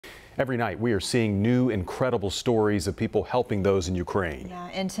Every night we are seeing new incredible stories of people helping those in Ukraine. Yeah,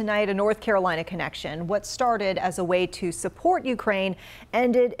 and tonight a North Carolina connection. What started as a way to support Ukraine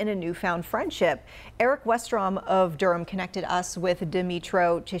ended in a newfound friendship. Eric Westrom of Durham connected us with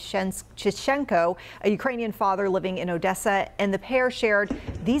Dmytro Tyshchenko, a Ukrainian father living in Odesa, and the pair shared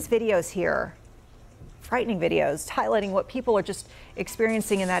these videos here. Frightening videos highlighting what people are just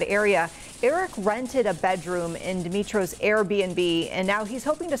experiencing in that area. Eric rented a bedroom in Dmytro's Airbnb, and now he's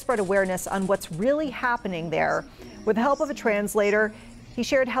hoping to spread awareness on what's really happening there. With the help of a translator, he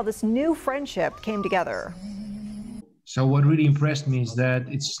shared how this new friendship came together. So what really impressed me is that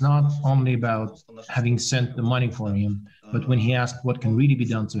it's not only about having sent the money for him, but when he asked what can really be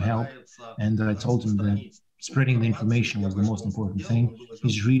done to help, and I told him that spreading the information was the most important thing.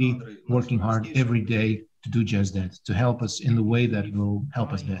 He's really working hard every day to do just that, to help us in the way that will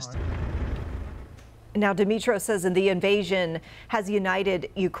help us best. Now, Dmytro says the invasion has united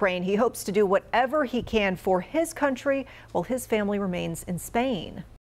Ukraine. He hopes to do whatever he can for his country while his family remains in Spain.